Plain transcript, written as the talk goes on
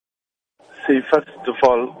See, first of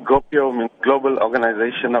all, Gopio means Global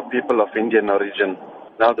Organization of People of Indian Origin.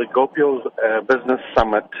 Now, the Gopio Business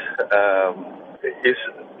Summit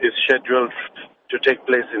is scheduled to take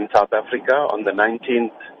place in South Africa on the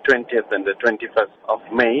 19th, 20th, and the 21st of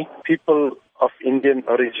May. People of Indian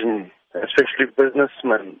origin, especially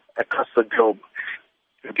businessmen across the globe,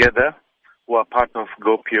 together, who are part of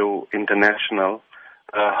Gopio International,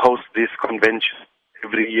 host these conventions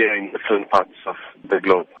every year in different parts of the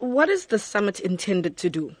globe. What is the summit intended to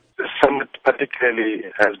do? The summit particularly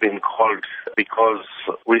has been called because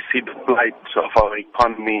we see the plight of our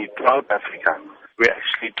economy throughout Africa. We're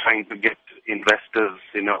actually trying to get investors,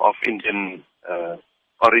 of Indian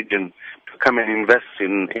origin to come and invest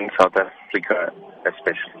in South Africa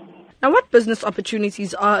especially. Now, what business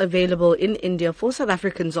opportunities are available in India for South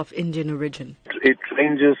Africans of Indian origin? It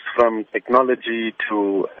ranges from technology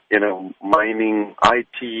to, mining,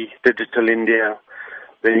 IT, digital India.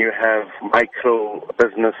 Then you have micro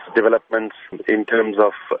business developments in terms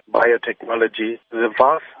of biotechnology. There's a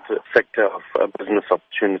vast sector of business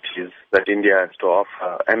opportunities that India has to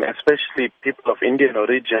offer. And especially people of Indian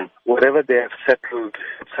origin, wherever they have settled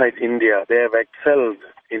outside India, they have excelled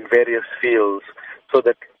in various fields so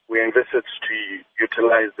that we envisage to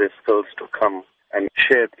utilize their skills to come and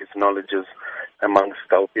share these knowledges amongst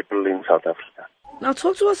our people in South Africa. Now,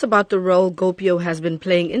 talk to us about the role Gopio has been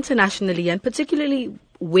playing internationally and particularly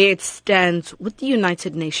where it stands with the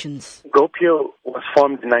United Nations. Gopio was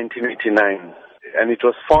formed in 1989, and it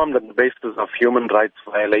was formed on the basis of human rights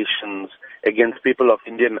violations against people of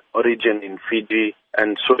Indian origin in Fiji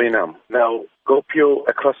and Suriname. Now, Gopio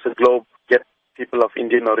across the globe get people of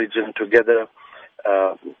Indian origin together,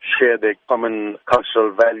 share their common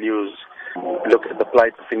cultural values, look at the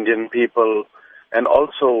plight of Indian people, and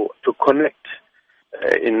also to connect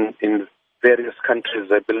in various countries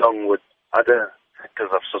that belong with other sectors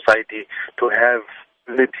of society, to have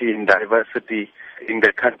unity and diversity in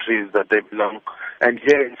the countries that they belong. And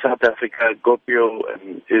here in South Africa, Gopio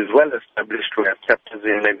is well established. We have chapters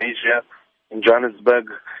in Lenasia, in Johannesburg,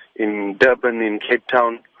 in Durban, in Cape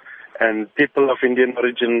Town. And people of Indian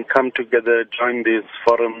origin come together, join these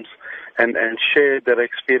forums, and share their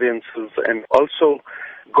experiences, and also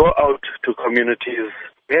go out to communities,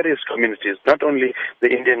 various communities, not only the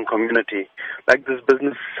Indian community. Like this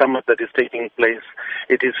business summit that is taking place,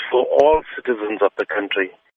 it is for all citizens of the country.